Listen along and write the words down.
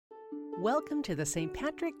Welcome to the St.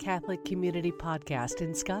 Patrick Catholic Community Podcast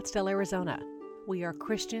in Scottsdale, Arizona. We are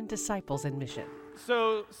Christian disciples in mission.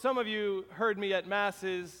 So some of you heard me at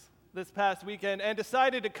Masses this past weekend and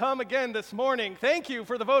decided to come again this morning. Thank you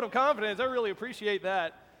for the vote of confidence. I really appreciate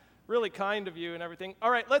that. Really kind of you and everything. All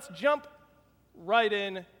right, let's jump right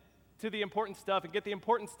in to the important stuff and get the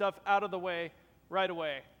important stuff out of the way right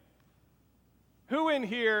away. Who in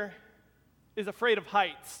here is afraid of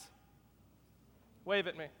heights? Wave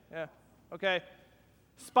at me. Yeah. Okay.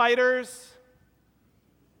 Spiders.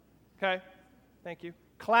 Okay. Thank you.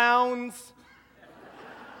 Clowns.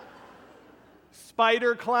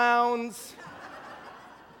 Spider clowns.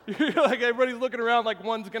 Like everybody's looking around like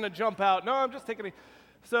one's going to jump out. No, I'm just taking it.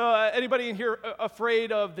 So anybody in here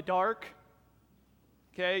afraid of the dark?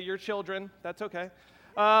 Okay, your children. That's okay.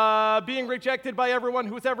 Being rejected by everyone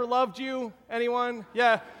who's ever loved you? Anyone?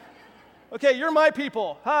 Yeah. Okay, you're my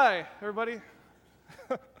people. Hi, everybody.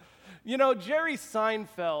 You know, Jerry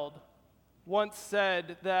Seinfeld once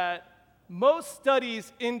said that most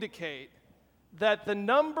studies indicate that the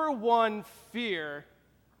number one fear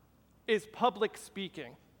is public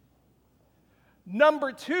speaking.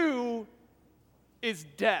 Number two is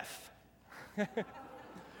death.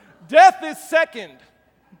 Death is second.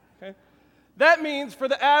 Okay? That means for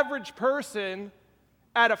the average person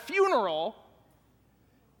at a funeral,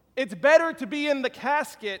 it's better to be in the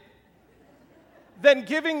casket than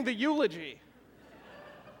giving the eulogy.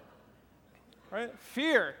 Right?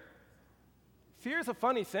 Fear. Fear is a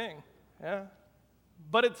funny thing, yeah?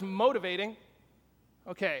 But it's motivating.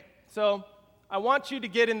 Okay, so I want you to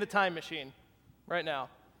get in the time machine right now.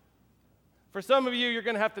 For some of you, you're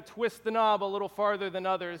going to have to twist the knob a little farther than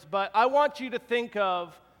others, but I want you to think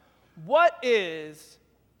of what is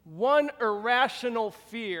one irrational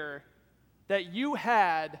fear that you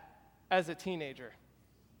had as a teenager?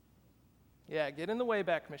 Yeah, get in the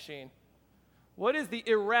Wayback Machine. What is the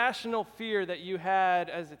irrational fear that you had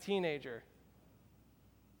as a teenager?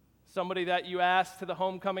 Somebody that you asked to the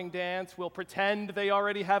homecoming dance will pretend they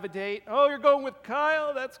already have a date. Oh, you're going with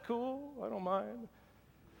Kyle? That's cool. I don't mind.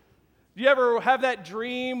 Do you ever have that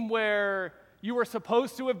dream where you were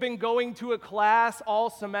supposed to have been going to a class all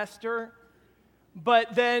semester,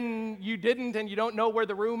 but then you didn't and you don't know where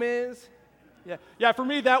the room is? Yeah, for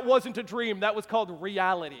me, that wasn't a dream. That was called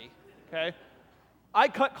reality. Okay? I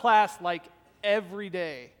cut class like every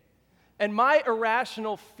day. And my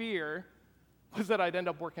irrational fear was that I'd end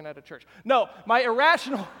up working at a church. No, my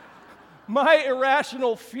irrational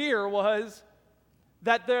fear was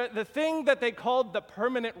that the thing that they called the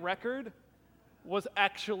permanent record was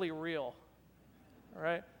actually real. All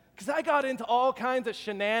right? Because I got into all kinds of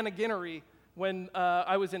shenaniganery when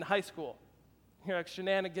I was in high school. You know, like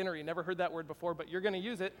shenaniganery, never heard that word before, but you're going to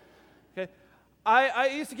use it. Okay? I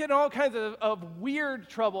used to get in all kinds of weird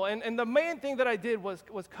trouble, and the main thing that I did was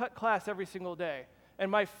cut class every single day. And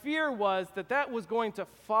my fear was that was going to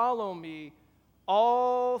follow me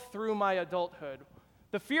all through my adulthood.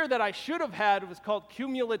 The fear that I should have had was called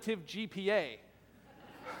cumulative GPA.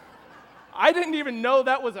 I didn't even know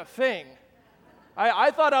that was a thing. I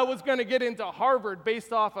thought I was going to get into Harvard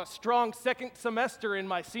based off a strong second semester in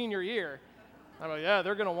my senior year. I'm like, yeah,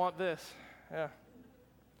 they're going to want this. Yeah.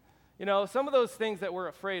 You know, some of those things that we're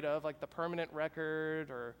afraid of, like the permanent record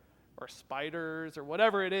or spiders or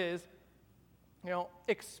whatever it is, you know,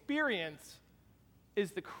 experience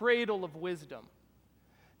is the cradle of wisdom.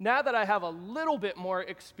 Now that I have a little bit more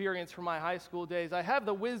experience from my high school days, I have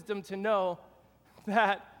the wisdom to know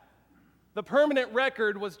that the permanent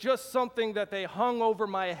record was just something that they hung over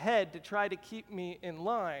my head to try to keep me in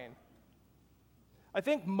line. I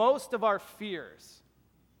think most of our fears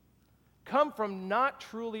come from not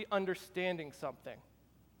truly understanding something,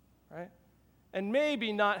 right? And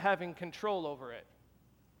maybe not having control over it.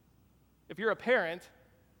 If you're a parent,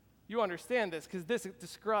 you understand this because this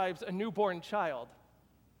describes a newborn child.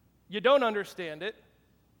 You don't understand it,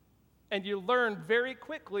 and you learn very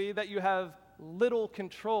quickly that you have little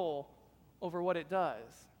control over what it does.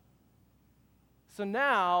 So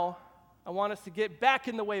now, I want us to get back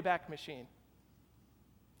in the Wayback Machine.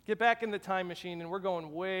 Get back in the time machine, and we're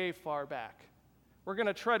going way far back. We're going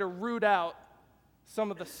to try to root out some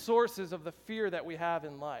of the sources of the fear that we have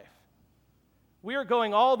in life. We are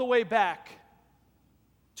going all the way back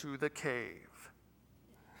to the cave.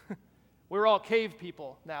 We're all cave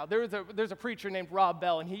people now. There's a preacher named Rob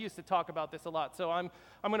Bell, and he used to talk about this a lot. So I'm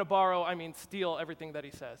going to steal everything that he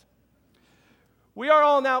says. We are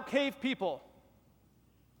all now cave people.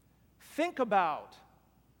 Think about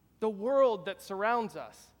the world that surrounds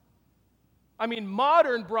us. I mean,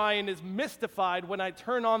 modern Brian is mystified when I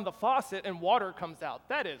turn on the faucet and water comes out.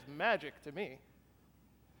 That is magic to me.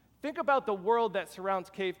 Think about the world that surrounds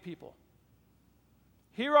cave people.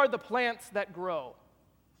 Here are the plants that grow.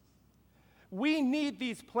 We need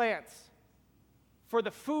these plants for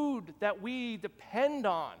the food that we depend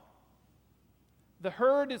on. The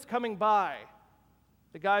herd is coming by.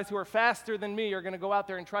 The guys who are faster than me are going to go out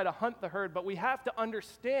there and try to hunt the herd, but we have to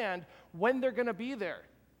understand when they're going to be there.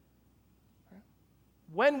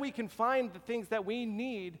 When we can find the things that we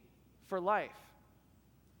need for life.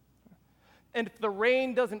 And if the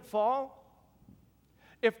rain doesn't fall,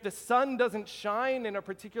 if the sun doesn't shine in a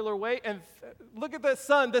particular way, and look at the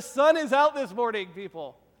sun is out this morning,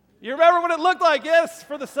 people. You remember what it looked like? Yes,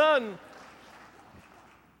 for the sun.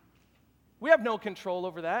 We have no control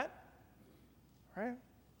over that, right?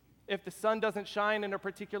 If the sun doesn't shine in a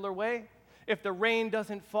particular way, if the rain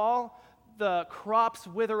doesn't fall, the crops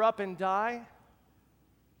wither up and die,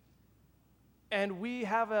 and we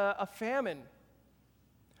have a famine.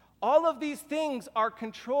 All of these things are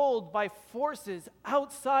controlled by forces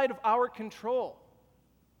outside of our control.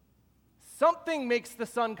 Something makes the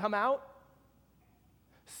sun come out.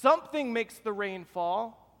 Something makes the rain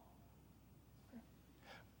fall.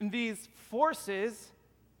 And these forces,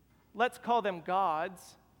 let's call them gods,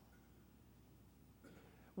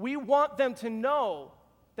 we want them to know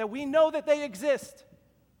that we know that they exist.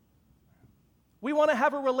 We want to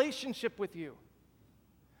have a relationship with you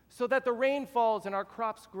so that the rain falls and our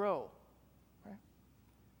crops grow. Right?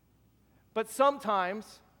 But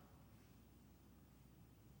sometimes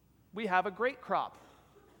we have a great crop.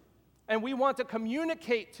 And we want to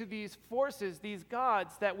communicate to these forces, these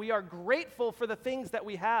gods, that we are grateful for the things that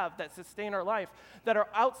we have that sustain our life, that are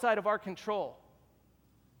outside of our control.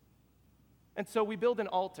 And so we build an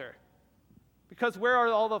altar. Because where are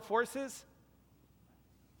all the forces?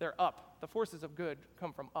 They're up. The forces of good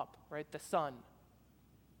come from up, right? The sun,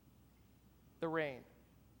 the rain.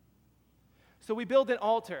 So we build an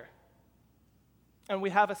altar, and we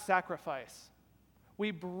have a sacrifice.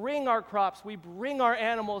 We bring our crops, we bring our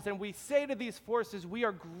animals, and we say to these forces, we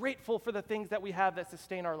are grateful for the things that we have that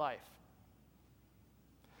sustain our life.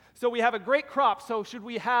 So we have a great crop, so should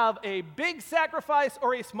we have a big sacrifice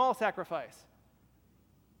or a small sacrifice?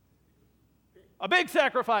 A big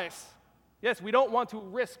sacrifice. Yes, we don't want to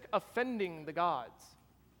risk offending the gods.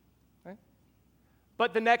 Right?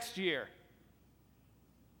 But the next year,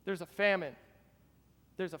 there's a famine,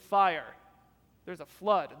 there's a fire, there's a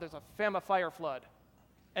flood, there's a fire flood,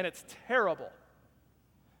 and it's terrible.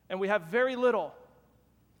 And we have very little.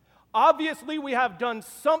 Obviously, we have done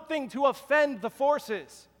something to offend the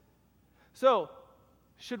forces. So,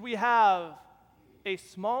 should we have a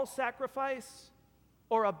small sacrifice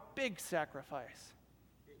or a big sacrifice?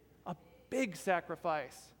 A big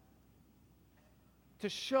sacrifice to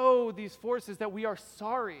show these forces that we are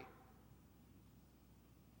sorry.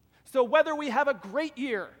 So whether we have a great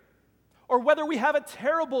year or whether we have a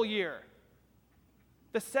terrible year,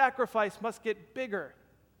 the sacrifice must get bigger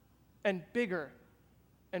and bigger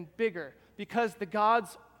and bigger because the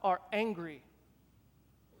gods are angry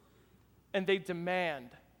and they demand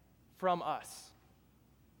from us.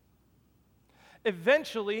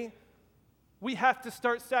 Eventually, we have to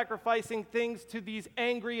start sacrificing things to these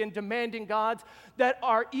angry and demanding gods that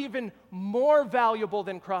are even more valuable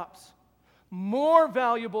than crops, more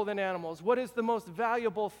valuable than animals. What is the most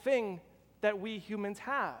valuable thing that we humans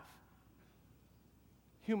have?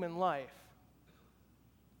 Human life.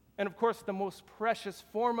 And of course, the most precious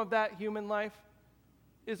form of that human life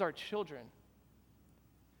is our children.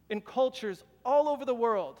 In cultures all over the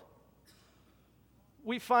world,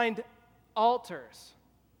 we find altars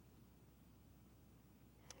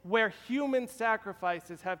where human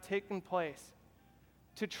sacrifices have taken place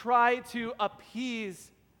to try to appease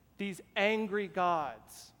these angry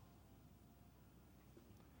gods.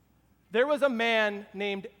 There was a man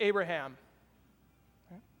named Abraham.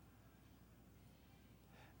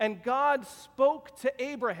 And God spoke to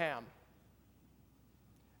Abraham.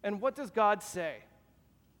 And what does God say?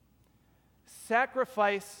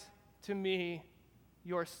 Sacrifice to me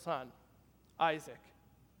your son, Isaac,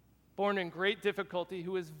 born in great difficulty,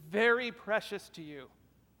 who is very precious to you.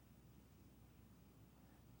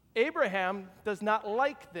 Abraham does not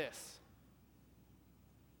like this,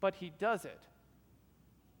 but he does it.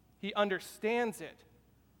 He understands it.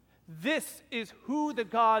 This is who the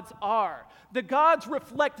gods are. The gods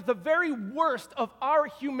reflect the very worst of our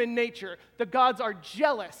human nature. The gods are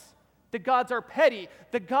jealous. The gods are petty.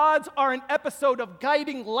 The gods are an episode of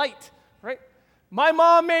Guiding Light, right? My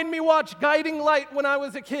mom made me watch Guiding Light when I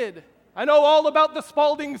was a kid. I know all about the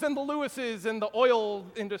Spaldings and the Lewises and the oil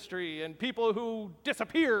industry and people who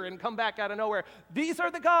disappear and come back out of nowhere. These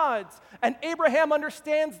are the gods, and Abraham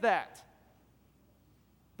understands that.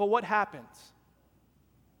 But what happens?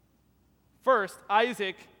 First,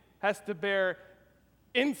 Isaac has to bear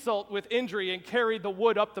insult with injury and carry the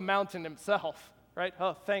wood up the mountain himself, right?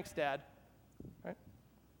 Oh, thanks, Dad. Right?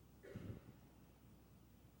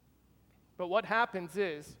 But what happens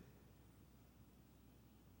is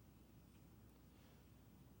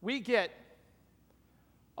we get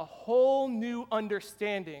a whole new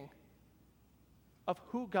understanding of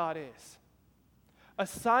who God is. A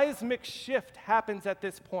seismic shift happens at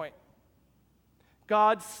this point.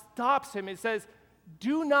 God stops him and says,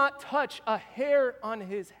 "Do not touch a hair on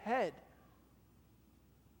his head.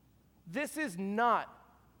 This is not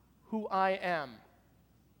who I am.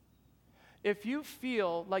 If you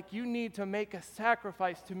feel like you need to make a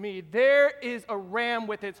sacrifice to me, there is a ram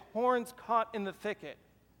with its horns caught in the thicket.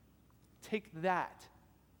 Take that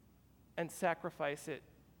and sacrifice it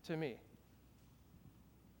to me."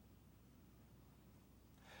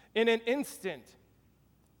 In an instant,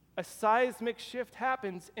 a seismic shift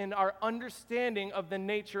happens in our understanding of the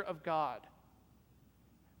nature of God.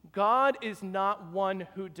 God is not one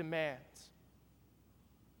who demands.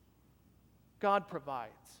 God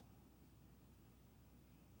provides.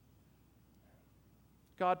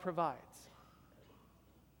 God provides.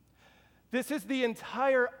 This is the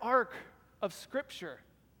entire arc of Scripture.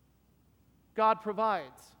 God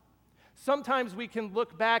provides. Sometimes we can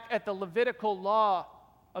look back at the Levitical law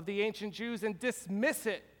of the ancient Jews and dismiss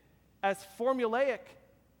it as formulaic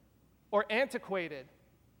or antiquated.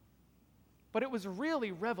 But it was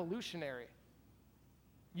really revolutionary.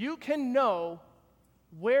 You can know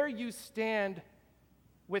where you stand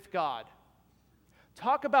with God.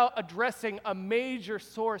 Talk about addressing a major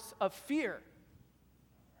source of fear.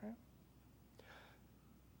 Right?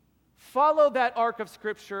 Follow that arc of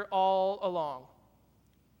Scripture all along.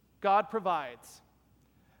 God provides.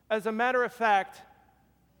 As a matter of fact,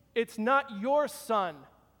 it's not your son,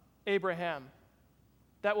 Abraham,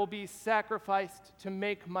 that will be sacrificed to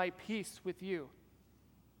make my peace with you.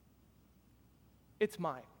 It's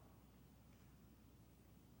mine.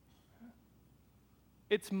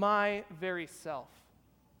 It's my very self.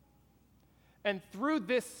 And through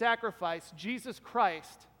this sacrifice, Jesus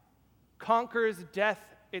Christ conquers death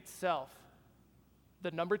itself,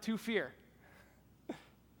 the number 2 fear,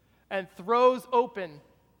 and throws open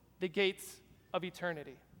the gates of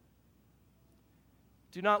eternity.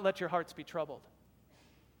 Do not let your hearts be troubled.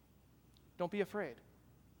 Don't be afraid.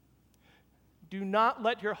 Do not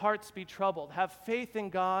let your hearts be troubled. Have faith in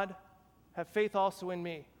God. Have faith also in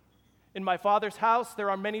me. In my Father's house there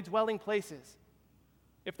are many dwelling places.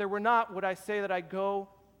 If there were not, would I say that I go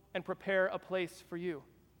and prepare a place for you?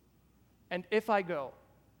 And if I go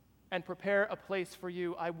and prepare a place for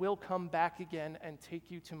you, I will come back again and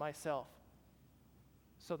take you to myself,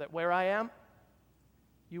 so that where I am,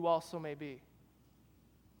 you also may be.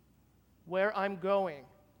 Where I'm going,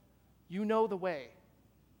 you know the way.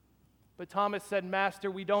 But Thomas said,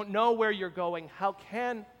 "Master, we don't know where you're going. How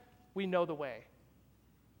can we know the way?"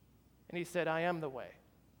 And he said, "I am the way,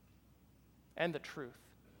 and the truth,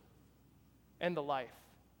 and the life.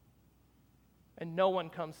 And no one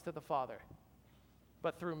comes to the Father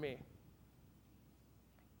but through me."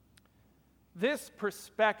 This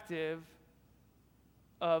perspective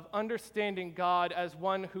of understanding God as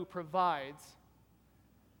one who provides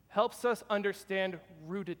helps us understand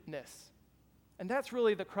rootedness. And that's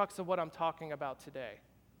really the crux of what I'm talking about today.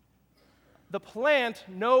 The plant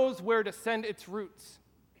knows where to send its roots,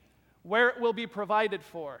 where it will be provided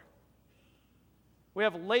for. We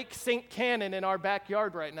have Lake St. Cannon in our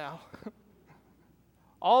backyard right now.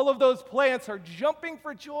 All of those plants are jumping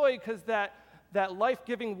for joy because that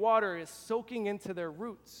life-giving water is soaking into their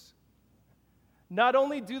roots. Not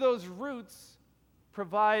only do those roots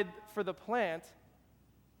provide for the plant,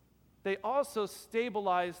 they also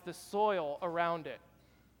stabilize the soil around it.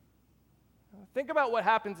 Think about what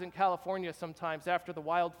happens in California sometimes after the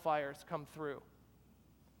wildfires come through.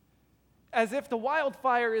 As if the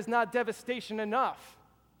wildfire is not devastation enough,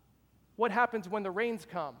 what happens when the rains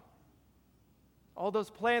come? All those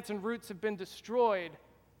plants and roots have been destroyed,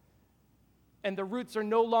 and the roots are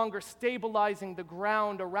no longer stabilizing the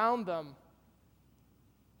ground around them.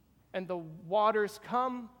 And the waters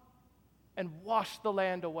come and wash the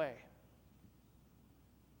land away.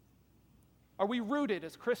 Are we rooted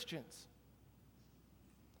as Christians?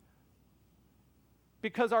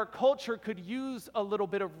 Because our culture could use a little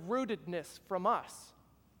bit of rootedness from us.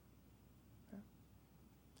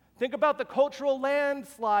 Think about the cultural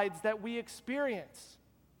landslides that we experience.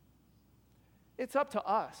 It's up to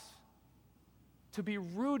us to be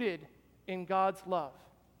rooted in God's love,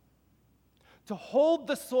 to hold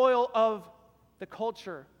the soil of the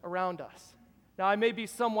culture around us. Now, I may be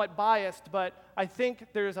somewhat biased, but I think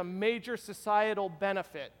there's a major societal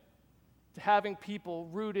benefit to having people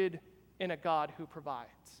rooted in a God who provides.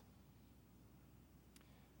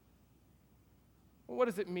 What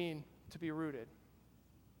does it mean to be rooted?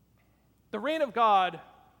 The reign of God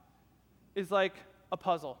is like a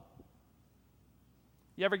puzzle.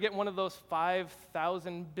 You ever get one of those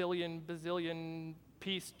 5,000 billion bazillion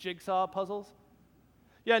piece jigsaw puzzles?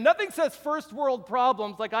 Yeah, nothing says first world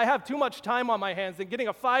problems like I have too much time on my hands than getting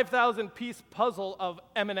a 5,000 piece puzzle of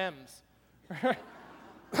M&Ms.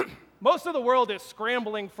 Most of the world is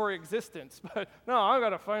scrambling for existence, but no, I got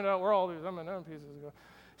to find out where all these M&M pieces go.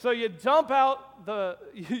 So you dump out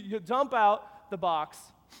the box,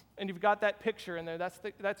 and you've got that picture in there.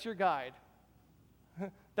 That's your guide.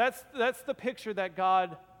 That's the picture that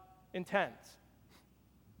God intends.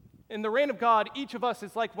 In the reign of God, each of us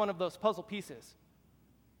is like one of those puzzle pieces.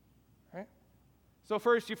 Right? So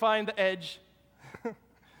first you find the edge.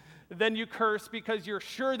 Then you curse because you're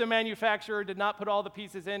sure the manufacturer did not put all the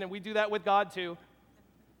pieces in, and we do that with God too.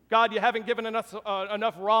 God, you haven't given enough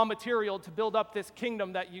raw material to build up this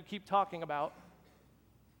kingdom that you keep talking about.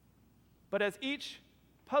 But as each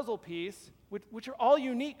puzzle piece, which are all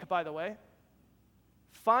unique, by the way,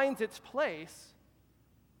 finds its place,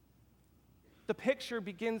 the picture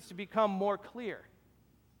begins to become more clear.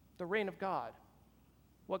 The reign of God,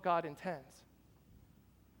 what God intends.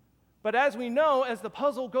 But as we know, as the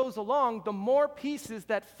puzzle goes along, the more pieces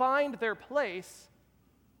that find their place,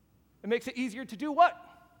 it makes it easier to do what?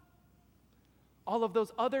 All of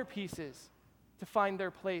those other pieces to find their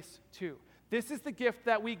place too. This is the gift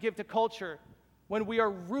that we give to culture when we are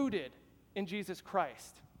rooted in Jesus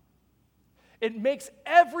Christ. It makes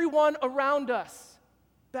everyone around us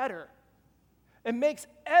better. It makes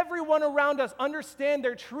everyone around us understand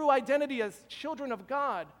their true identity as children of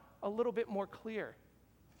God a little bit more clear.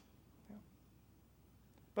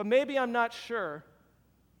 But maybe I'm not sure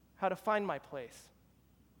how to find my place.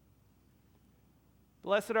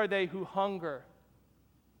 Blessed are they who hunger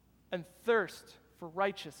and thirst for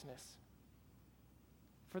righteousness,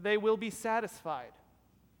 for they will be satisfied.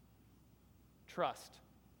 Trust.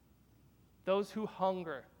 Those who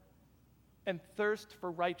hunger and thirst for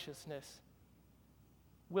righteousness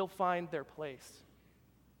will find their place.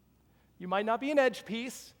 You might not be an edge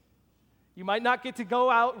piece. You might not get to go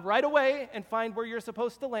out right away and find where you're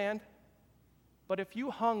supposed to land. But if you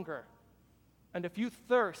hunger and if you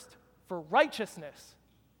thirst for righteousness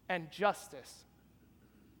and justice,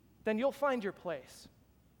 then you'll find your place.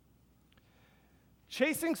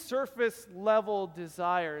 Chasing surface level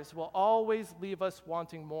desires will always leave us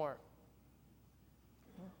wanting more.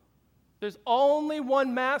 There's only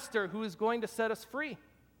one master who is going to set us free.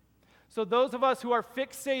 So those of us who are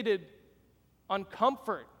fixated on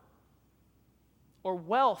comfort or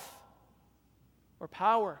wealth or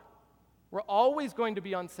power, we're always going to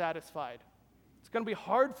be unsatisfied. It's going to be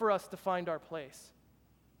hard for us to find our place.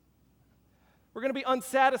 We're going to be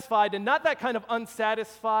unsatisfied, and not that kind of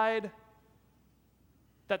unsatisfied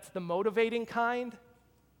that's the motivating kind,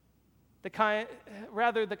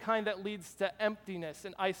 rather the kind that leads to emptiness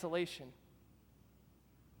and isolation.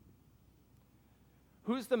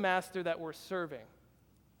 Who's the master that we're serving?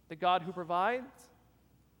 The God who provides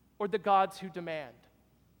or the gods who demand?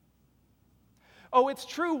 Oh, it's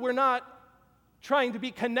true, we're not trying to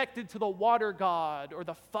be connected to the water god or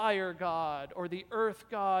the fire god or the earth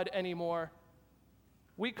god anymore.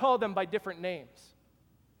 We call them by different names.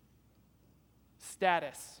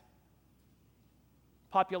 Status,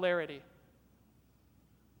 popularity,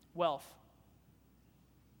 wealth.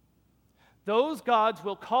 Those gods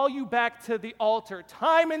will call you back to the altar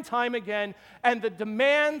time and time again, and the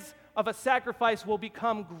demands of a sacrifice will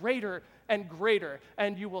become greater and greater,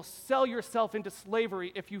 and you will sell yourself into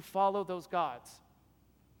slavery if you follow those gods.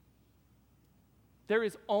 There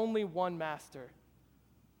is only one master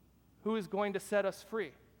who is going to set us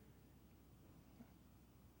free.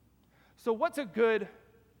 So what's a good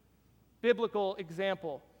biblical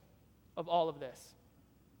example of all of this?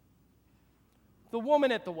 The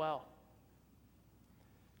woman at the well.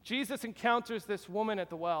 Jesus encounters this woman at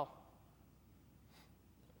the well.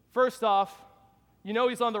 First off, you know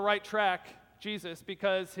he's on the right track, Jesus,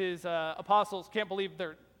 because his apostles can't believe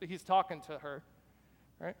he's talking to her,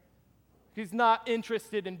 right? He's not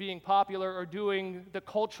interested in being popular or doing the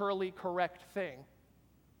culturally correct thing,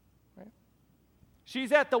 right?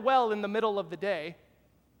 She's at the well in the middle of the day.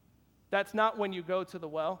 That's not when you go to the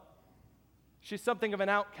well. She's something of an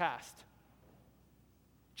outcast.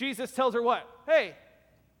 Jesus tells her what? Hey,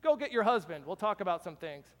 go get your husband. We'll talk about some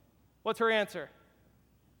things. What's her answer?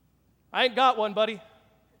 I ain't got one, buddy.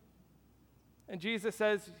 And Jesus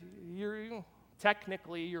says,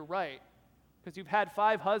 technically you're right, because you've had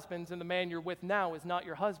 5 husbands and the man you're with now is not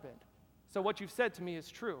your husband. So what you've said to me is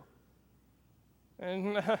true.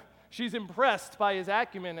 And she's impressed by his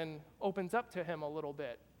acumen and opens up to him a little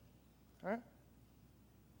bit. All right?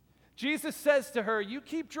 Jesus says to her, you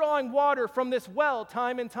keep drawing water from this well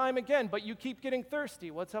time and time again, but you keep getting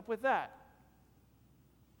thirsty. What's up with that?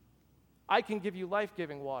 I can give you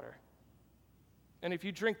life-giving water. And if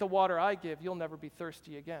you drink the water I give, you'll never be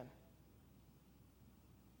thirsty again.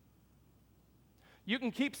 You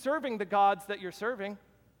can keep serving the gods that you're serving,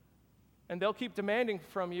 and they'll keep demanding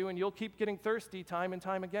from you, and you'll keep getting thirsty time and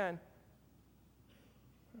time again.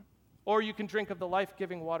 Or you can drink of the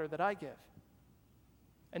life-giving water that I give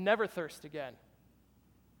and never thirst again.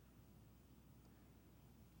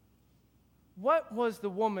 What was the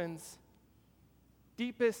woman's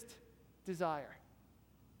deepest desire?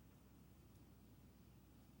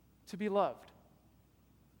 To be loved.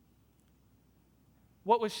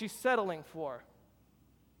 What was she settling for?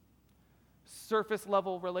 Surface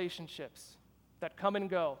level relationships that come and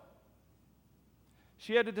go.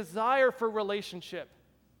 She had a desire for relationship,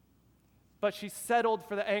 but she settled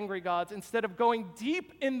for the angry gods instead of going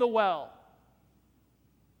deep in the well.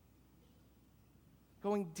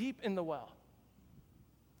 Going deep in the well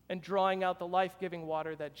and drawing out the life-giving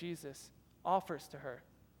water that Jesus offers to her.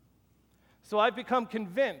 So I've become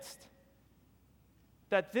convinced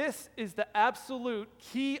that this is the absolute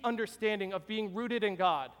key understanding of being rooted in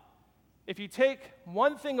God. If you take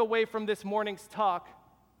one thing away from this morning's talk,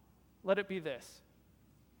 let it be this.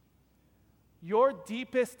 Your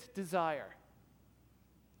deepest desire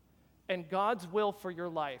and God's will for your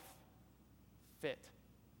life fit.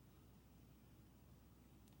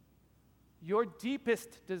 Your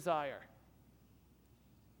deepest desire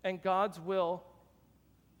and God's will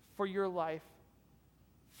for your life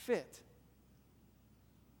fit.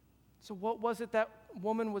 So what was it that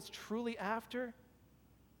woman was truly after?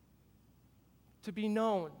 To be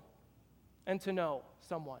known and to know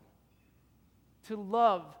someone. To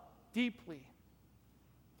love deeply.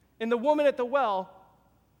 In the woman at the well,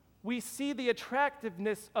 we see the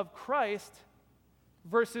attractiveness of Christ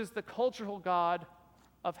versus the cultural god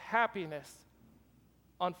of happiness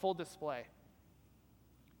on full display.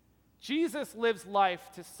 Jesus lives life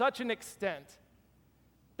to such an extent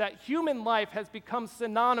that human life has become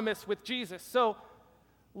synonymous with Jesus. So,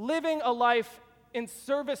 living a life in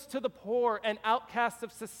service to the poor and outcasts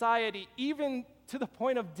of society, even to the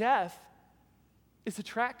point of death, is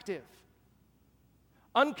attractive.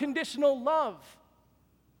 Unconditional love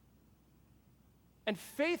and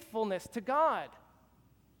faithfulness to God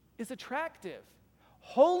is attractive.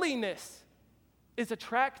 Holiness is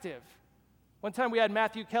attractive. One time we had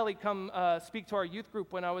Matthew Kelly come speak to our youth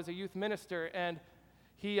group when I was a youth minister, and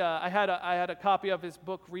I had a copy of his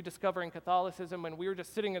book, Rediscovering Catholicism, and we were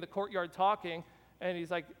just sitting in the courtyard talking, and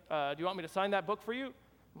he's like, do you want me to sign that book for you?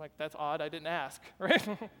 I'm like, that's odd, I didn't ask, right?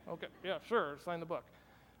 Okay, yeah, sure, sign the book.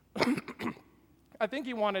 I think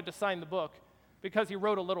he wanted to sign the book because he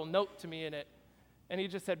wrote a little note to me in it, and he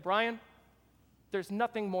just said, Brian, there's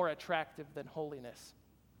nothing more attractive than holiness.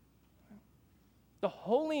 The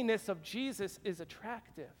holiness of Jesus is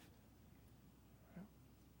attractive.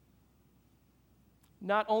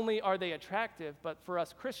 Not only are they attractive, but for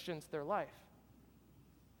us Christians, they're life.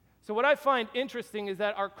 So what I find interesting is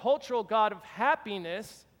that our cultural god of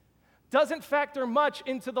happiness doesn't factor much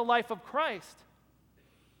into the life of Christ.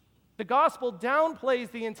 The gospel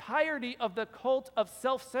downplays the entirety of the cult of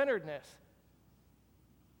self-centeredness.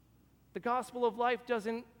 The gospel of life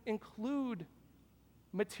doesn't include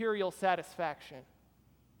material satisfaction.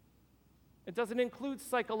 It doesn't include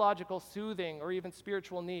psychological soothing or even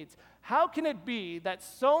spiritual needs. How can it be that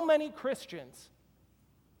so many Christians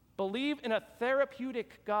believe in a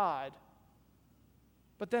therapeutic God,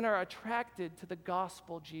 but then are attracted to the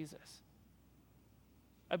gospel Jesus?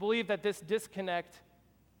 I believe that this disconnect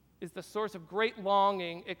is the source of great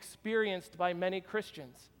longing experienced by many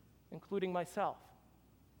Christians, including myself.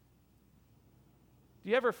 Do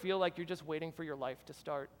you ever feel like you're just waiting for your life to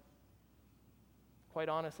start? Quite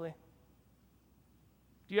honestly.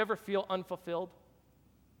 Do you ever feel unfulfilled?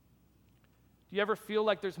 Do you ever feel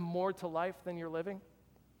like there's more to life than you're living?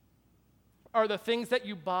 Are the things that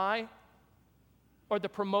you buy, or the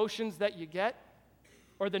promotions that you get,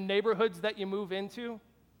 or the neighborhoods that you move into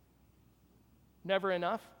never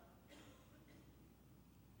enough?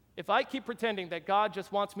 If I keep pretending that God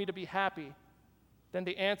just wants me to be happy, then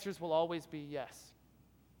the answers will always be yes.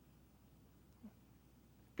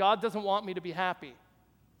 God doesn't want me to be happy.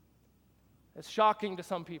 It's shocking to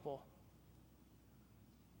some people.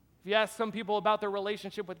 If you ask some people about their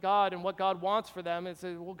relationship with God and what God wants for them, it's,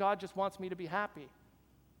 well, God just wants me to be happy.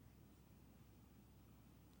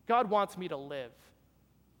 God wants me to live.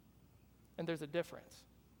 And there's a difference.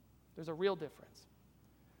 There's a real difference.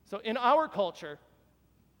 So in our culture,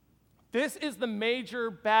 this is the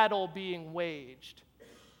major battle being waged.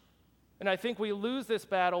 And I think we lose this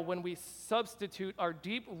battle when we substitute our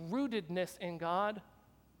deep rootedness in God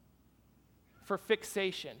for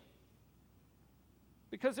fixation.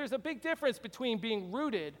 Because there's a big difference between being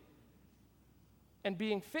rooted and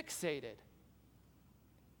being fixated.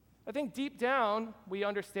 I think deep down we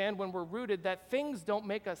understand when we're rooted that things don't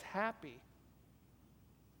make us happy.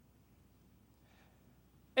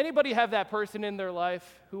 Anybody have that person in their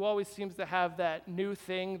life who always seems to have that new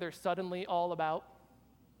thing they're suddenly all about?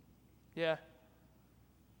 Yeah.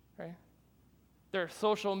 Right? Their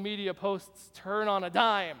social media posts turn on a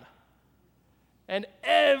dime. And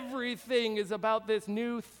everything is about this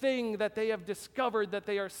new thing that they have discovered that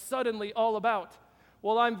they are suddenly all about.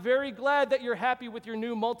 Well, I'm very glad that you're happy with your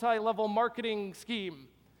new multi-level marketing scheme.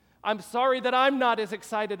 I'm sorry that I'm not as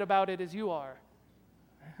excited about it as you are.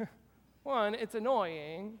 One, it's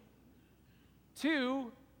annoying.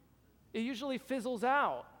 Two, it usually fizzles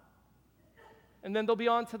out. And then they'll be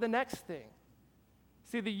on to the next thing.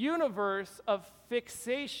 See, the universe of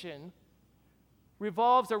fixation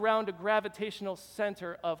revolves around a gravitational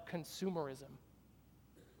center of consumerism.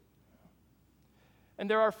 And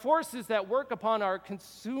there are forces that work upon our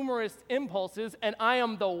consumerist impulses, and I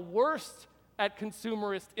am the worst at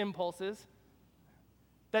consumerist impulses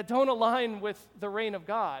that don't align with the reign of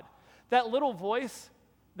God. That little voice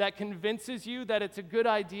that convinces you that it's a good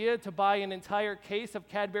idea to buy an entire case of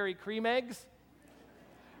Cadbury cream eggs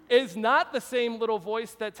is not the same little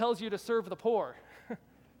voice that tells you to serve the poor. Do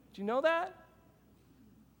you know that?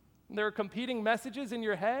 There are competing messages in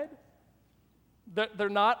your head. They're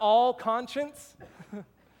not all conscience.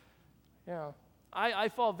 Yeah, I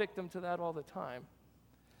fall victim to that all the time.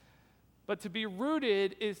 But to be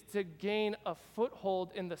rooted is to gain a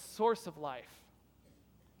foothold in the source of life.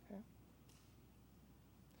 Okay?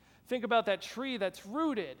 Think about that tree that's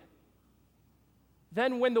rooted.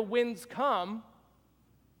 Then when the winds come,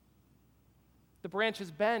 the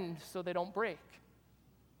branches bend so they don't break.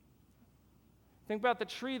 Think about the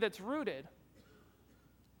tree that's rooted.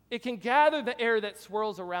 It can gather the air that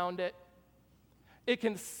swirls around it. It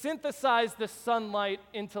can synthesize the sunlight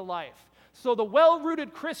into life. So the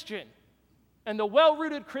well-rooted Christian and the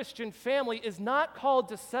well-rooted Christian family is not called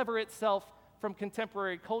to sever itself from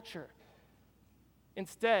contemporary culture.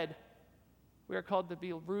 Instead, we are called to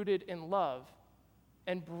be rooted in love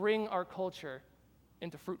and bring our culture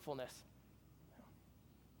into fruitfulness.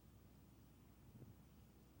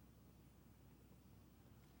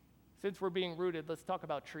 Since we're being rooted, let's talk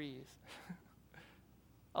about trees.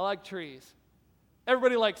 I like trees.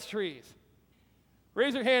 Everybody likes trees.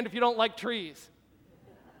 Raise your hand if you don't like trees.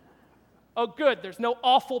 Oh, good, there's no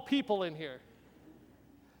awful people in here.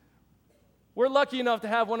 We're lucky enough to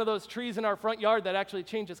have one of those trees in our front yard that actually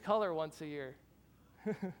changes color once a year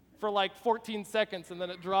for like 14 seconds, and then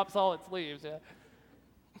it drops all its leaves. Yeah.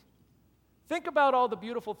 Think about all the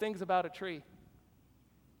beautiful things about a tree.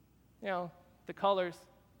 You know, the colors,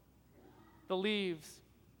 the leaves.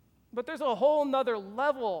 But there's a whole nother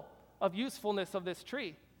level of usefulness of this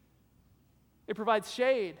tree. It provides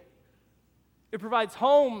shade. It provides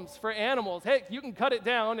homes for animals. Hey, you can cut it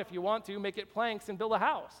down if you want to, make it planks and build a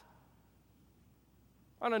house.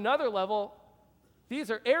 On another level, these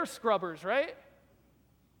are air scrubbers, right?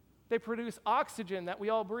 They produce oxygen that we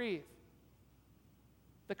all breathe.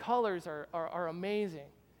 The colors are amazing.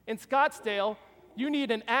 In Scottsdale, you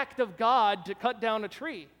need an act of God to cut down a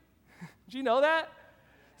tree. Do you know that?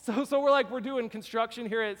 So we're doing construction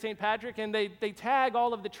here at St. Patrick, and they tag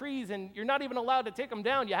all of the trees, and you're not even allowed to take them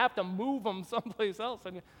down. You have to move them someplace else.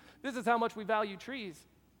 And this is how much we value trees.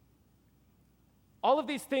 All of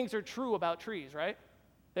these things are true about trees, right?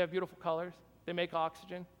 They have beautiful colors. They make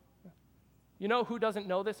oxygen. You know who doesn't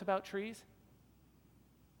know this about trees?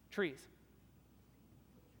 Trees.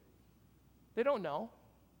 They don't know.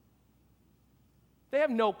 They have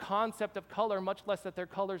no concept of color, much less that their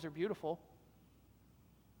colors are beautiful.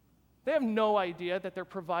 They have no idea that they're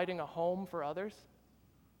providing a home for others.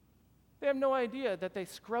 They have no idea that they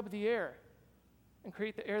scrub the air and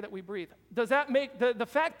create the air that we breathe. Does that make, the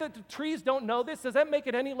fact that the trees don't know this, does that make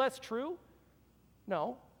it any less true?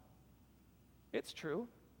 No. It's true.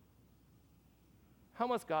 How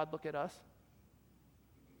must God look at us?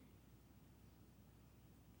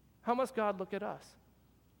 How must God look at us?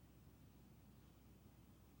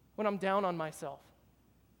 When I'm down on myself,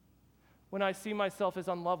 when I see myself as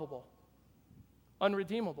unlovable,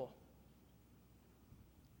 unredeemable.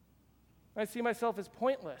 I see myself as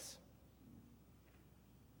pointless.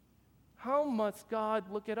 How must God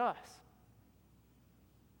look at us?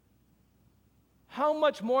 How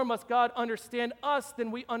much more must God understand us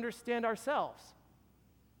than we understand ourselves?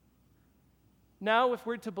 Now, if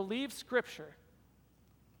we're to believe Scripture,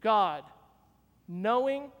 God,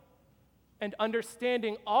 knowing and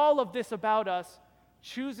understanding all of this about us,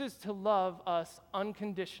 chooses to love us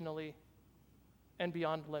unconditionally and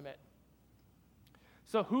beyond limit.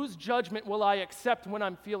 So whose judgment will I accept when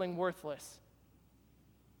I'm feeling worthless?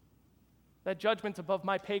 That judgment's above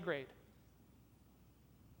my pay grade.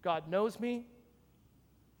 God knows me.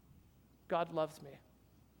 God loves me.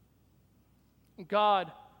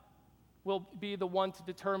 God will be the one to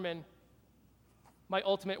determine my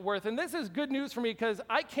ultimate worth. And this is good news for me because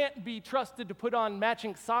I can't be trusted to put on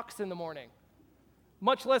matching socks in the morning,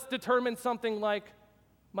 much less determine something like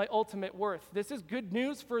my ultimate worth. This is good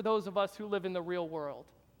news for those of us who live in the real world.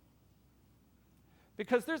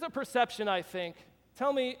 Because there's a perception, I think,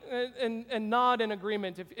 tell me and nod in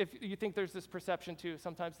agreement if you think there's this perception too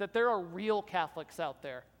sometimes, that there are real Catholics out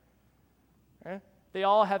there. Right? They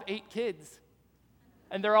all have 8 kids,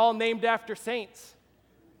 and they're all named after saints.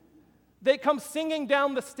 They come singing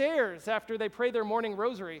down the stairs after they pray their morning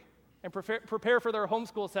rosary and prepare for their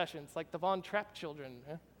homeschool sessions, like the Von Trapp children.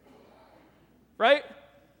 Right?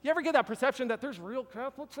 You ever get that perception that there's real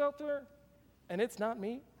Catholics out there, and it's not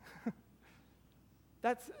me?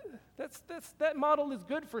 That model is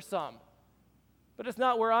good for some, but it's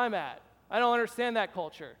not where I'm at. I don't understand that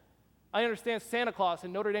culture. I understand Santa Claus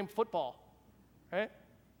and Notre Dame football, right?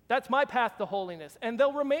 That's my path to holiness, and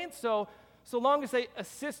they'll remain so long as they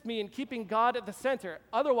assist me in keeping God at the center.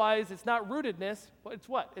 Otherwise, it's not rootedness, but it's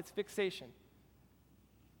what? It's fixation.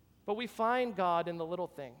 But we find God in the little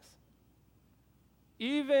things.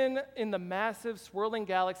 Even in the massive, swirling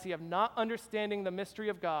galaxy of not understanding the mystery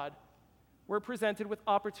of God, we're presented with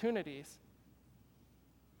opportunities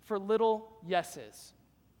for little yeses.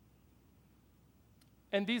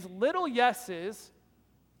 And these little yeses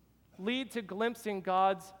lead to glimpsing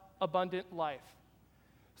God's abundant life.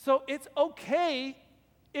 So it's okay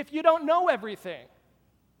if you don't know everything.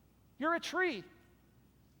 You're a tree,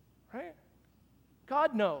 right?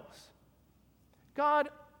 God knows. God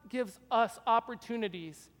gives us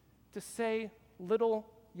opportunities to say little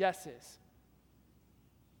yeses.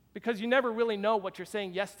 Because you never really know what you're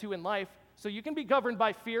saying yes to in life, so you can be governed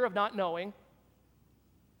by fear of not knowing,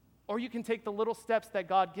 or you can take the little steps that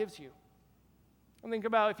God gives you. And think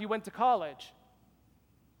about if you went to college,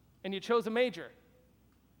 and you chose a major,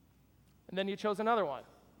 and then you chose another one,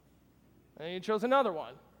 and then you chose another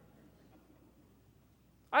one.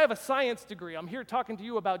 I have a science degree. I'm here talking to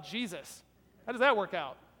you about Jesus. How does that work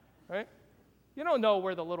out, right? You don't know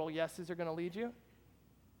where the little yeses are going to lead you.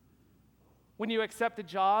 When you accept a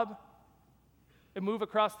job and move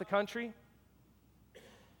across the country,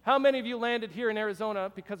 how many of you landed here in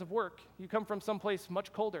Arizona because of work? You come from someplace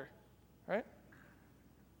much colder, right?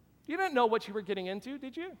 You didn't know what you were getting into,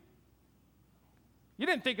 did you? You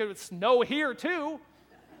didn't think it would snow here, too.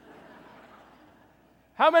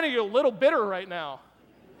 How many of you are a little bitter right now?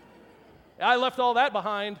 I left all that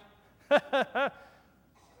behind. I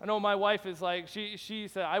know my wife is like, she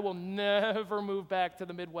said, I will never move back to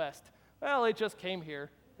the Midwest. Well, it just came here.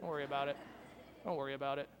 Don't worry about it. Don't worry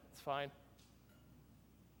about it. It's fine.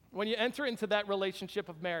 When you enter into that relationship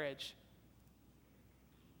of marriage,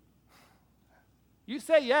 you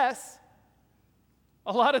say yes.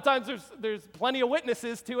 A lot of times there's plenty of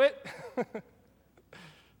witnesses to it.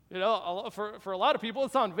 You know, for a lot of people,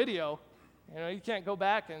 it's on video. You know, you can't go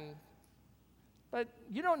back but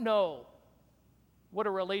you don't know what a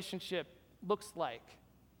relationship looks like.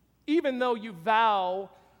 Even though you vow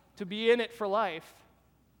to be in it for life,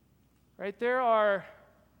 right? There are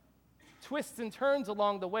twists and turns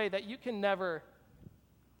along the way that you can never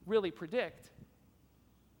really predict.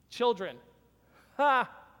 Children.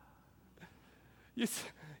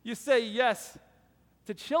 You say yes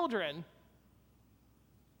to children,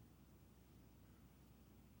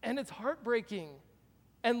 and it's heartbreaking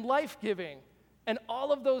and life-giving. And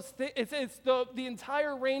all of those things, it's the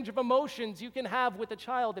entire range of emotions you can have with a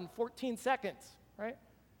child in 14 seconds, right?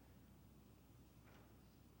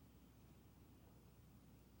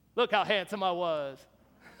 Look how handsome I was.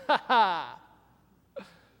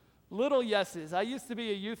 Little yeses. I used to be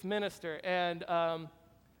a youth minister, and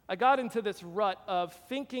I got into this rut of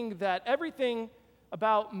thinking that everything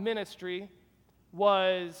about ministry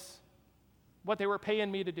was what they were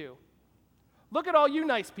paying me to do. Look at all you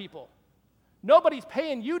nice people. Nobody's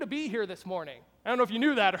paying you to be here this morning. I don't know if you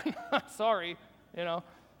knew that or not. Sorry, you know.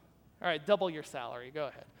 All right, double your salary. Go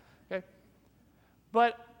ahead. Okay?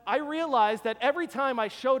 But I realized that every time I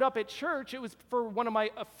showed up at church, it was for one of my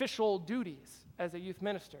official duties as a youth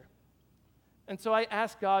minister. And so I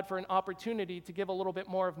asked God for an opportunity to give a little bit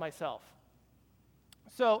more of myself.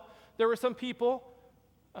 So there were some people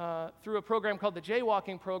through a program called the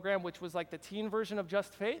Jaywalking Program, which was like the teen version of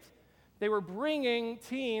Just Faith. They were bringing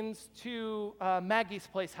teens to Maggie's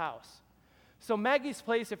Place House. So Maggie's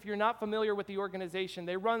Place, if you're not familiar with the organization,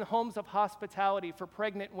 they run homes of hospitality for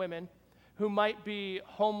pregnant women who might be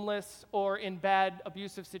homeless or in bad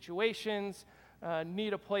abusive situations,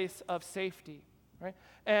 need a place of safety, right?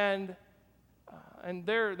 And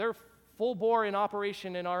they're full bore in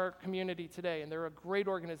operation in our community today, and they're a great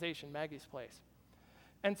organization, Maggie's Place.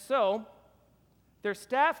 And so their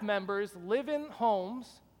staff members live in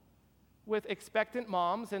homes with expectant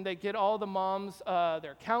moms, and they get all the moms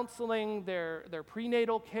their counseling, their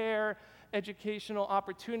prenatal care, educational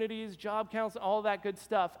opportunities, job counseling, all that good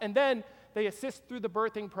stuff. And then they assist through the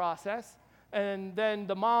birthing process, and then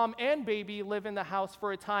the mom and baby live in the house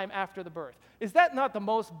for a time after the birth. Is that not the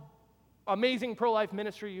most amazing pro-life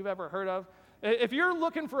ministry you've ever heard of? If you're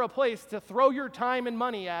looking for a place to throw your time and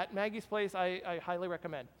money at, Maggie's Place, I highly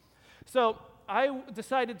recommend. So I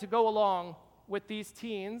decided to go along with these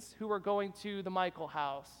teens who were going to the Michael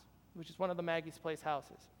House, which is one of the Maggie's Place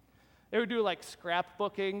houses. They would do like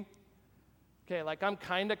scrapbooking. Okay, like I'm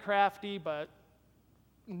kind of crafty, but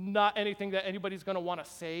not anything that anybody's going to want to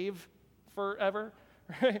save forever.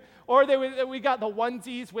 Right? Or we got the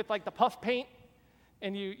onesies with like the puff paint,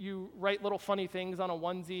 and you write little funny things on a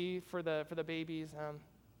onesie for the babies.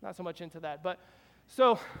 Not so much into that. But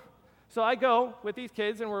so I go with these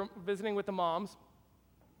kids, and we're visiting with the moms.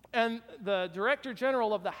 And the director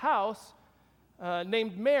general of the house,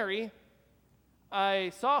 named Mary,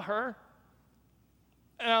 I saw her,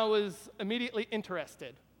 and I was immediately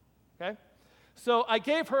interested, okay? So I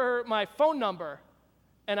gave her my phone number,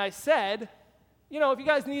 and I said, if you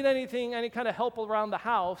guys need anything, any kind of help around the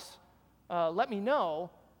house, let me know,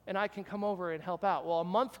 and I can come over and help out. Well, a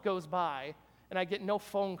month goes by, and I get no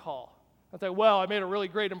phone call. I was like, well, I made a really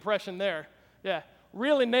great impression there. Yeah,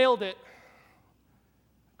 really nailed it.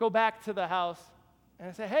 Go back to the house, and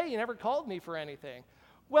I say, hey, you never called me for anything.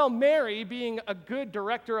 Well, Mary, being a good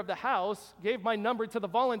director of the house, gave my number to the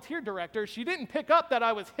volunteer director. She didn't pick up that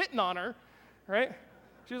I was hitting on her, right?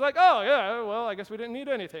 She was like, oh, yeah, well, I guess we didn't need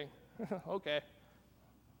anything. Okay.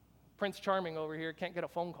 Prince Charming over here can't get a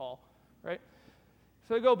phone call, right?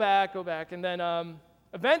 So I go back, and then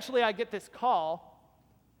eventually I get this call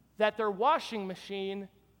that their washing machine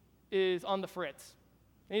is on the fritz.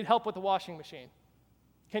 They need help with the washing machine.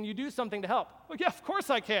 Can you do something to help? Well, yeah, of course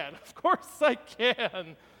I can. Of course I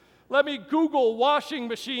can. Let me Google washing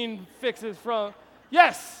machine fixes from...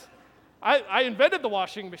 Yes, I invented the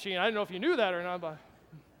washing machine. I don't know if you knew that or not, but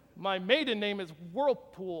my maiden name is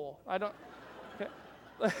Whirlpool. I don't...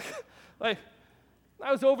 Okay. Like,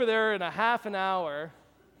 I was over there in a half an hour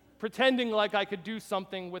pretending like I could do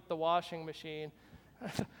something with the washing machine.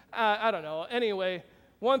 I don't know. Anyway,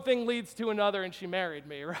 one thing leads to another, and she married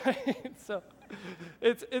me, right? So...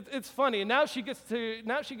 It's funny. And now she gets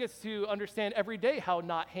to understand every day how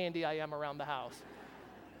not handy I am around the house,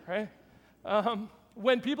 right?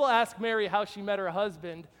 When people ask Mary how she met her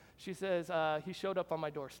husband, she says he showed up on my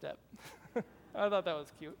doorstep. I thought that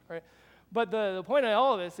was cute, right? But the point of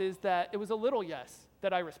all of this is that it was a little yes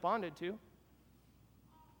that I responded to,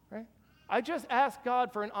 right? I just asked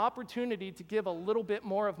God for an opportunity to give a little bit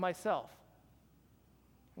more of myself.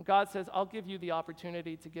 And God says, I'll give you the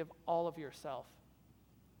opportunity to give all of yourself.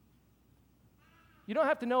 You don't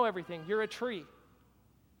have to know everything. You're a tree.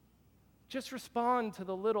 Just respond to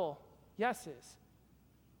the little yeses.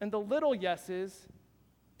 And the little yeses,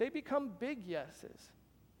 they become big yeses.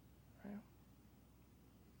 Right?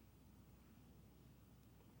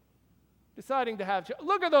 Deciding to have,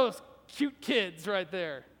 look at those cute kids right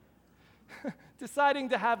there. Deciding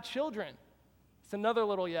to have children. It's another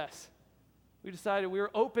little yes. We decided we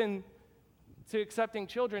were open to accepting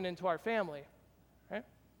children into our family, right?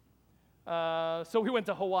 So we went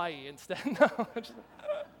to Hawaii instead.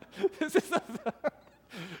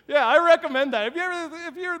 Yeah, I recommend that.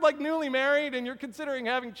 If you're like newly married and you're considering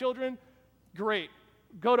having children, great,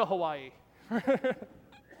 go to Hawaii.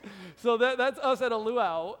 So that's us at a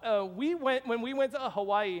luau. When we went to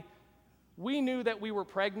Hawaii, we knew that we were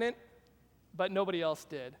pregnant, but nobody else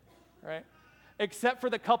did, right? Except for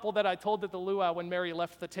the couple that I told at the luau when Mary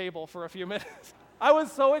left the table for a few minutes. I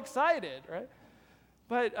was so excited, right?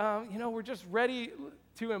 But, we're just ready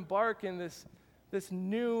to embark in this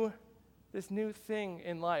new thing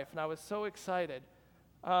in life, and I was so excited.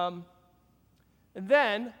 And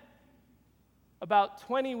then About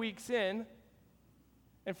 20 weeks in,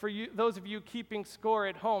 and for you, those of you keeping score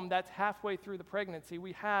at home, that's halfway through the pregnancy,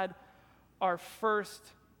 we had our first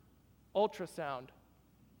ultrasound.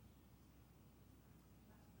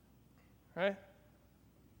 Right?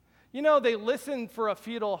 You know, they listen for a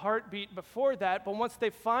fetal heartbeat before that, but once they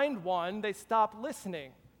find one, they stop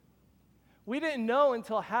listening. We didn't know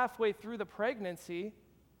until halfway through the pregnancy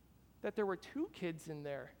that there were 2 kids in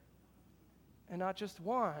there and not just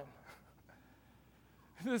one.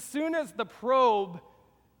 As soon as the probe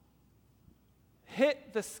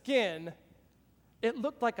hit the skin, it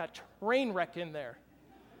looked like a train wreck in there.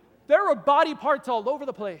 There were body parts all over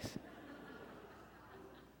the place.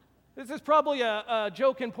 This is probably a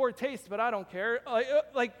joke in poor taste, but I don't care.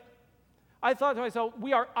 I thought to myself,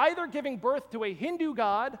 we are either giving birth to a Hindu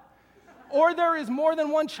god, or there is more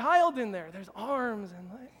than one child in there. There's arms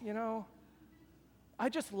and, I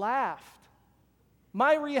just laughed.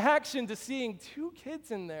 My reaction to seeing 2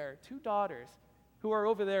 kids in there, 2 daughters, who are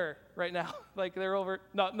over there right now. They're over,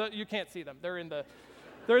 no, you can't see them. They're in the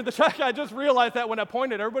track. I just realized that when I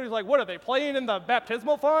pointed. Everybody's like, what are they, playing in the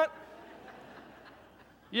baptismal font?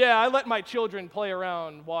 Yeah, I let my children play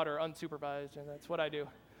around water unsupervised, and that's what I do.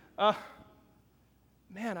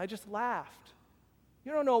 Man, I just laughed.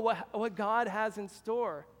 You don't know what God has in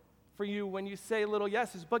store for you when you say little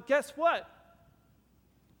yeses. But guess what?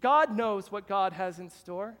 God knows what God has in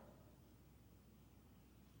store.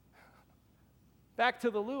 Back to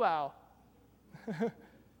the luau.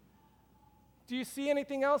 Do you see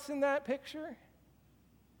anything else in that picture?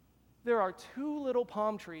 There are 2 little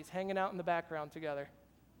palm trees hanging out in the background together.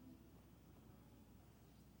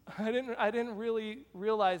 I didn't really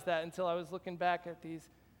realize that until I was looking back at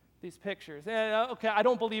these pictures. And, okay, I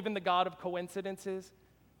don't believe in the God of coincidences.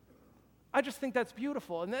 I just think that's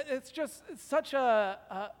beautiful. And it's such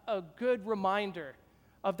a good reminder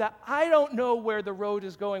of that. I don't know where the road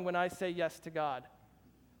is going when I say yes to God.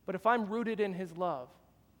 But if I'm rooted in his love,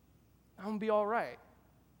 I'm going to be all right.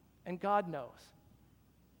 And God knows.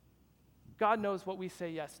 God knows what we say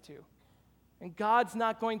yes to. And God's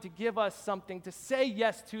not going to give us something to say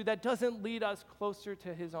yes to that doesn't lead us closer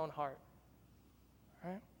to his own heart.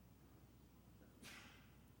 Right?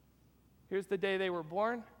 Here's the day they were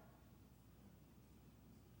born.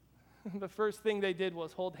 The first thing they did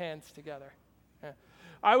was hold hands together.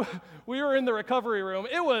 We were in the recovery room.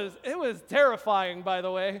 It was terrifying, by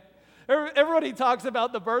the way. Everybody talks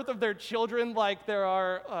about the birth of their children like there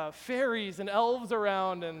are fairies and elves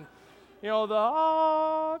around and,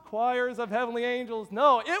 the choirs of heavenly angels.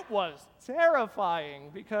 No, it was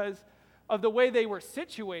terrifying because of the way they were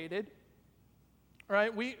situated,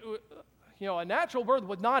 right? A natural birth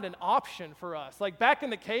was not an option for us. Like back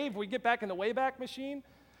in the cave, we get back in the Wayback Machine,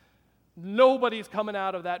 nobody's coming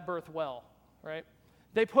out of that birth well, right?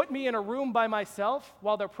 They put me in a room by myself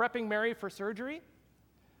while they're prepping Mary for surgery.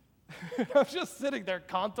 I'm just sitting there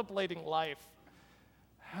contemplating life.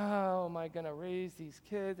 How am I going to raise these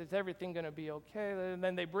kids? Is everything going to be okay? And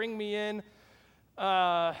then they bring me in.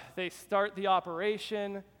 They start the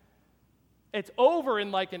operation. It's over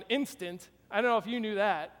in like an instant. I don't know if you knew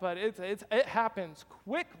that, but it happens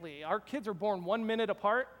quickly. Our kids are born 1 minute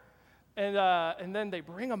apart. And then they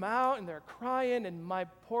bring them out, and they're crying, and my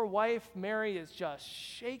poor wife, Mary, is just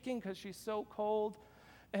shaking because she's so cold.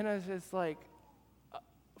 And I was just like,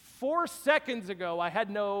 4 seconds ago, I had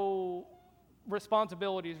no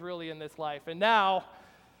responsibilities really in this life, and now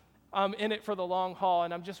I'm in it for the long haul,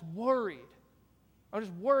 and I'm just worried. I'm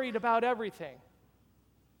just worried about everything.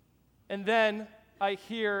 And then I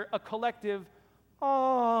hear a collective,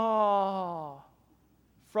 "Ah,"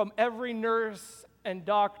 from every nurse and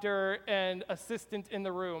doctor and assistant in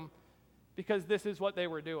the room, because this is what they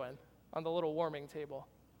were doing on the little warming table.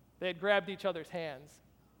 They had grabbed each other's hands.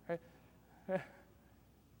 Right?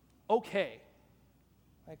 Okay.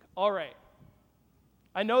 All right.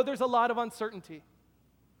 I know there's a lot of uncertainty,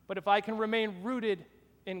 but if I can remain rooted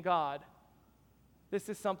in God, this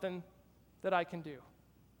is something that I can do.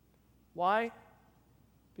 Why?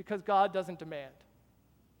 Because God doesn't demand.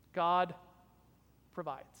 God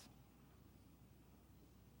provides.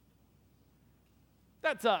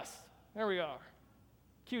 That's us. There we are.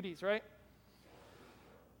 Cuties, right?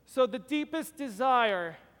 So the deepest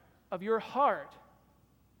desire of your heart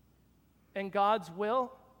and God's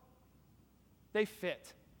will, they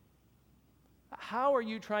fit. How are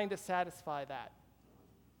you trying to satisfy that?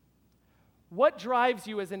 What drives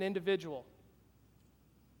you as an individual?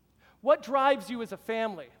 What drives you as a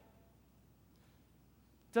family?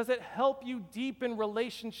 Does it help you deepen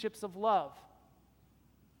relationships of love?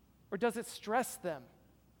 Or does it stress them?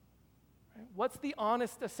 Right? What's the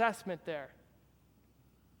honest assessment there?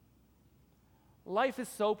 Life is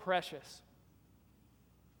so precious.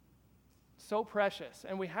 So precious.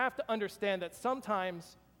 And we have to understand that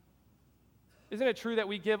sometimes, isn't it true that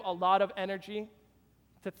we give a lot of energy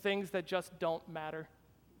to things that just don't matter?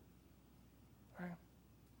 Right?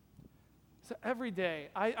 So every day,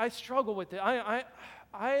 I struggle with it. I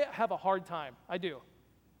have a hard time. I do.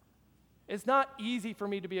 It's not easy for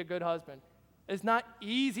me to be a good husband. It's not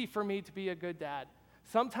easy for me to be a good dad.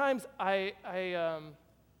 Sometimes I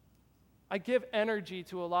give energy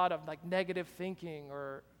to a lot of like negative thinking,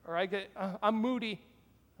 or I'm moody.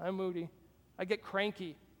 I get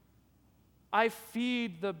cranky. I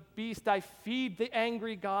feed the beast. I feed the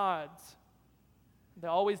angry gods. They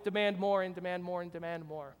always demand more and demand more and demand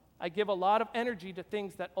more. I give a lot of energy to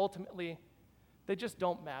things that ultimately, they just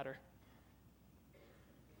don't matter.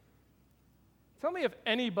 Tell me if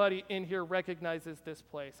anybody in here recognizes this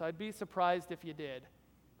place. I'd be surprised if you did.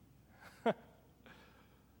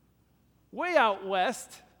 Way out west,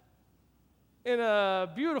 in a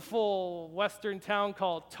beautiful western town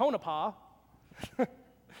called Tonopah,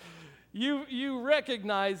 you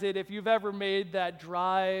recognize it if you've ever made that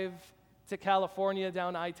drive to California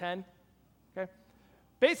down I-10. Okay?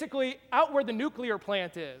 Basically, out where the nuclear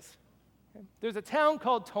plant is, okay, there's a town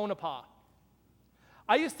called Tonopah.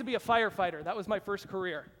 I used to be a firefighter. That was my first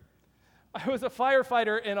career. I was a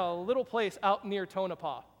firefighter in a little place out near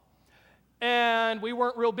Tonopah. And we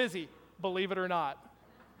weren't real busy, believe it or not.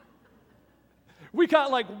 We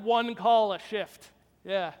got like one call a shift.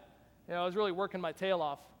 Yeah, I was really working my tail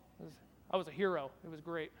off. I was a hero. It was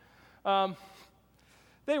great.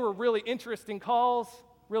 They were really interesting calls,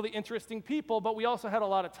 really interesting people, but we also had a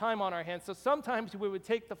lot of time on our hands. So sometimes we would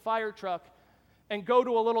take the fire truck and go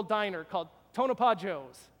to a little diner called Tonopah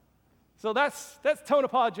Joe's. So that's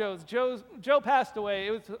Tonopah Joe's. Joe passed away.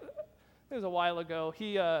 It was a while ago.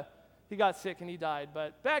 He got sick and he died.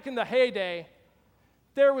 But back in the heyday,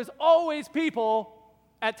 there was always people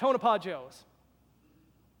at Tonopah Joe's.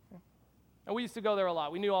 And we used to go there a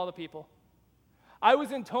lot. We knew all the people. I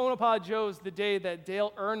was in Tonopah Joe's the day that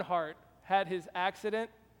Dale Earnhardt had his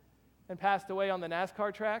accident and passed away on the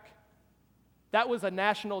NASCAR track. That was a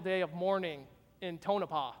national day of mourning in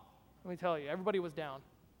Tonopah. Let me tell you, everybody was down.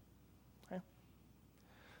 Okay?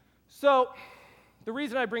 So the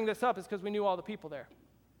reason I bring this up is because we knew all the people there.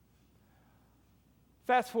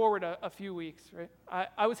 Fast forward a few weeks, right?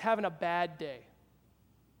 I was having a bad day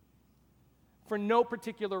for no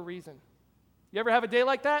particular reason. You ever have a day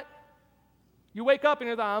like that? You wake up and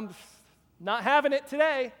you're like, I'm not having it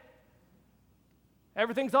today.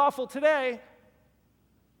 Everything's awful today.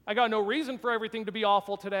 I got no reason for everything to be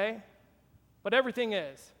awful today, but everything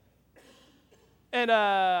is. And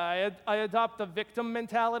I adopt the victim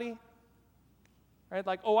mentality, right?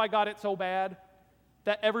 Like, oh, I got it so bad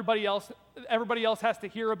that everybody else has to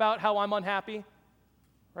hear about how I'm unhappy,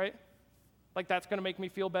 right? Like that's going to make me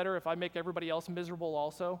feel better if I make everybody else miserable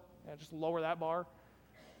also. Yeah, just lower that bar.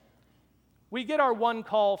 We get our one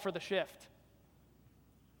call for the shift.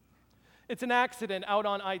 It's an accident out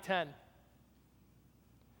on I-10.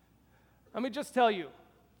 Let me just tell you,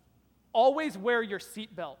 always wear your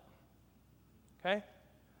seatbelt, okay?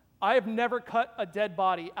 I have never cut a dead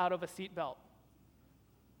body out of a seatbelt.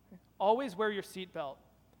 Always wear your seatbelt.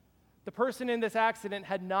 The person in this accident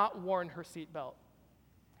had not worn her seatbelt,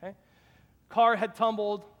 okay? Car had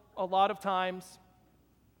tumbled a lot of times.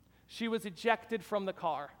 She was ejected from the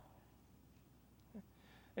car.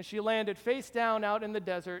 And she landed face down out in the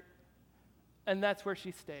desert, and that's where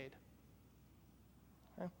she stayed.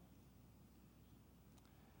 Okay?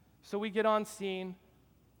 So we get on scene,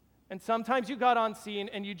 and sometimes you got on scene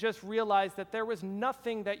and you just realize that there was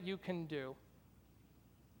nothing that you can do.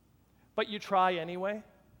 But you try anyway.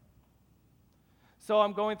 So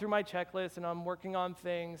I'm going through my checklist and I'm working on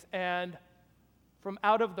things, and from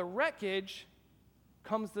out of the wreckage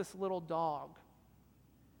comes this little dog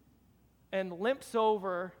and limps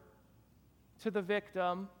over to the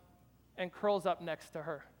victim and curls up next to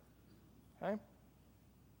her. Okay?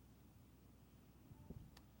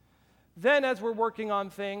 Then as we're working on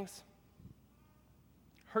things,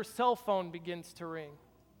 her cell phone begins to ring.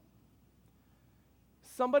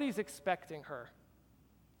 Somebody's expecting her,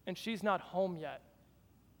 and she's not home yet,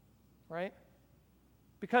 right?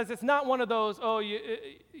 Because it's not one of those,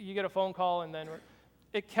 you get a phone call and then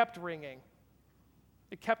it kept ringing.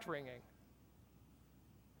 It kept ringing.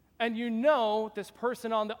 And you know this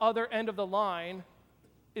person on the other end of the line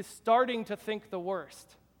is starting to think the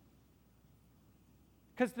worst.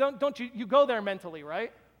 Because don't you go there mentally,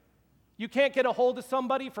 right? You can't get a hold of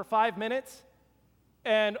somebody for 5 minutes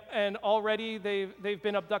and already they've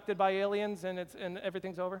been abducted by aliens and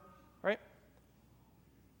everything's over, right?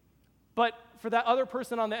 But for that other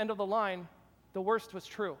person on the end of the line, the worst was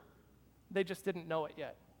true. They just didn't know it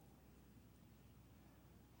yet.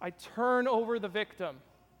 I turn over the victim.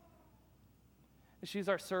 And she's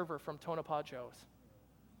our server from Tonopah Joe's.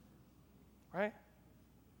 Right?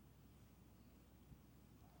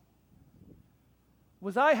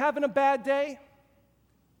 Was I having a bad day?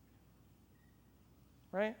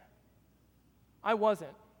 Right? I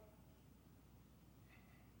wasn't.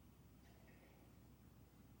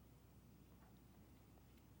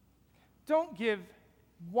 Don't give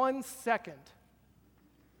 1 second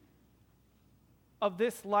of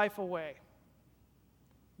this life away.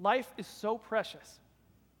 Life is so precious.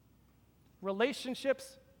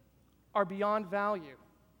 Relationships are beyond value.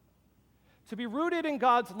 To be rooted in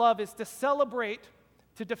God's love is to celebrate,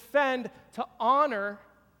 to defend, to honor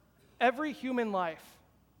every human life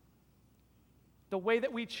the way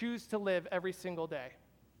that we choose to live every single day.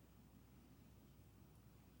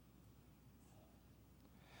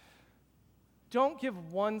 Don't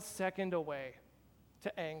give 1 second away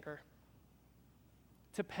to anger,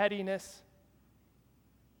 to pettiness.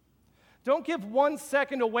 Don't give 1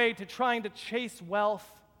 second away to trying to chase wealth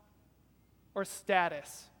or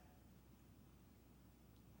status.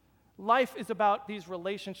 Life is about these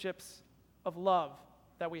relationships of love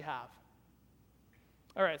that we have.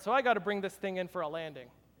 All right, so I got to bring this thing in for a landing.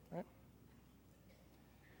 Right?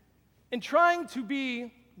 In trying to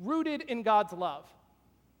be rooted in God's love,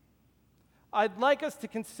 I'd like us to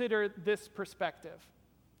consider this perspective.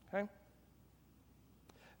 Okay?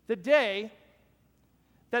 The day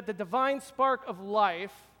that the divine spark of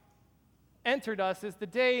life entered us is the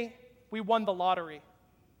day we won the lottery.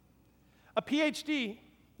 A PhD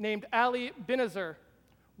named Ali Binazar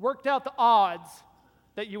worked out the odds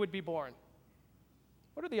that you would be born.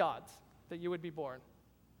 What are the odds that you would be born?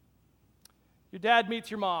 Your dad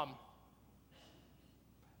meets your mom.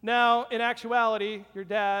 Now, in actuality, your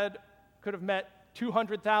dad could have met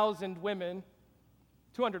 200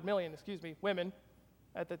 million women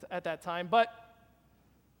at that time, but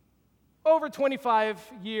over 25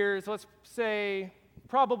 years, let's say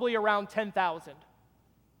probably around 10,000,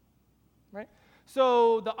 right?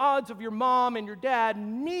 So the odds of your mom and your dad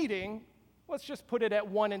meeting, let's just put it at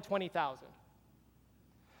 1 in 20,000.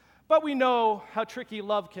 But we know how tricky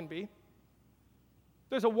love can be.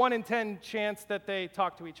 There's a 1 in 10 chance that they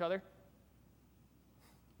talk to each other.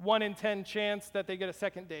 1 in 10 chance that they get a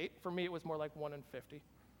second date. For me, it was more like 1 in 50.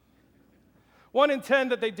 1 in 10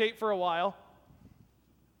 that they date for a while.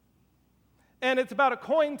 And it's about a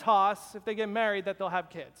coin toss, if they get married, that they'll have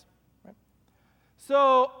kids. Right?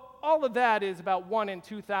 So all of that is about 1 in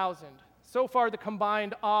 2,000. So far, the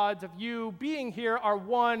combined odds of you being here are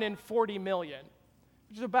 1 in 40 million,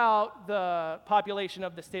 which is about the population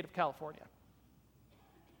of the state of California.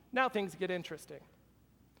 Now things get interesting.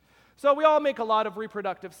 So we all make a lot of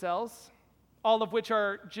reproductive cells, all of which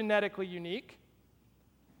are genetically unique.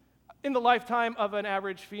 In the lifetime of an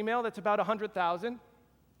average female, that's about 100,000.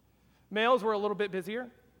 Males were a little bit busier,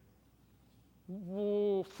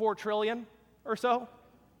 4 trillion or so,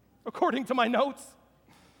 according to my notes.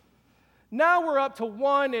 Now we're up to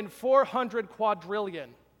 1 in 400 quadrillion.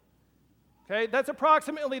 Okay, that's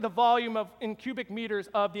approximately the volume in cubic meters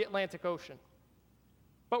of the Atlantic Ocean.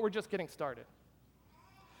 But we're just getting started.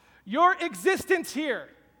 Your existence here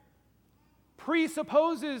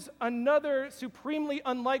presupposes another supremely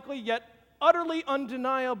unlikely yet utterly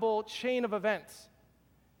undeniable chain of events.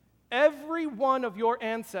 Every one of your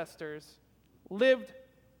ancestors lived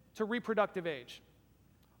to reproductive age,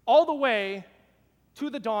 all the way to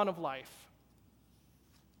the dawn of life.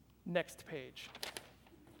 Next page.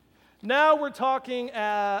 Now we're talking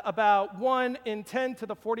about 1 in 10 to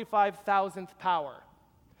the 45,000th power.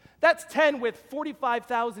 That's 10 with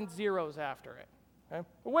 45,000 zeros after it. Okay?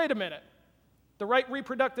 But wait a minute. The right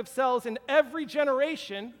reproductive cells in every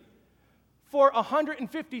generation for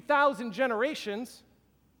 150,000 generations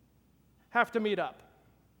have to meet up.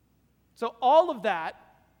 So all of that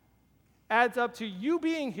adds up to you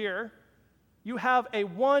being here. You have a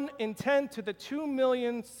 1 in 10 to the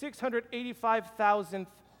 2,685,000th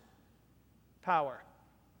power.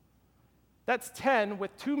 That's 10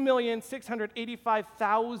 with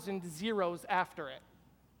 2,685,000 zeros after it.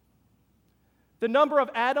 The number of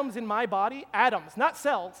atoms in my body, atoms, not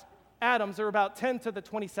cells, atoms are about 10 to the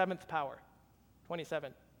 27th power.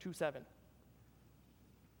 27.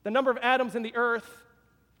 The number of atoms in the earth,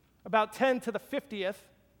 about 10 to the 50th.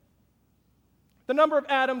 The number of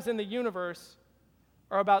atoms in the universe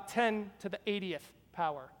are about 10 to the 80th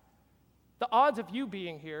power. The odds of you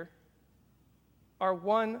being here are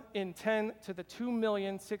 1 in 10 to the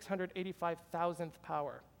 2,685,000th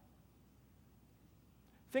power.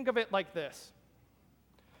 Think of it like this.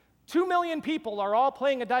 2 million people are all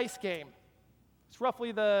playing a dice game. It's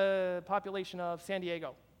roughly the population of San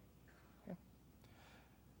Diego. Okay.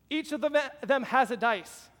 Each of them has a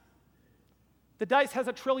dice. The dice has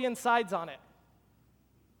 1 trillion sides on it.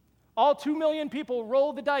 All 2 million people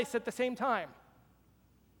roll the dice at the same time,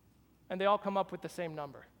 and they all come up with the same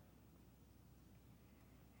number.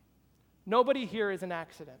 Nobody here is an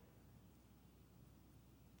accident.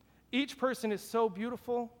 Each person is so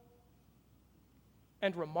beautiful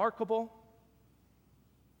and remarkable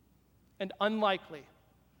and unlikely.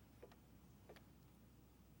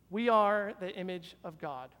 We are the image of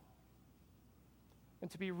God. And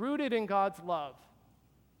to be rooted in God's love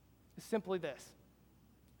is simply this: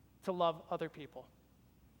 to love other people.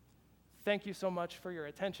 Thank you so much for your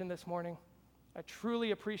attention this morning. I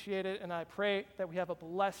truly appreciate it, and I pray that we have a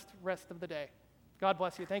blessed rest of the day. God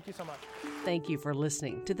bless you. Thank you so much. Thank you for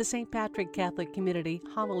listening to the St. Patrick Catholic Community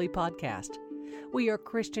Homily Podcast. We are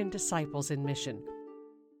Christian disciples in mission,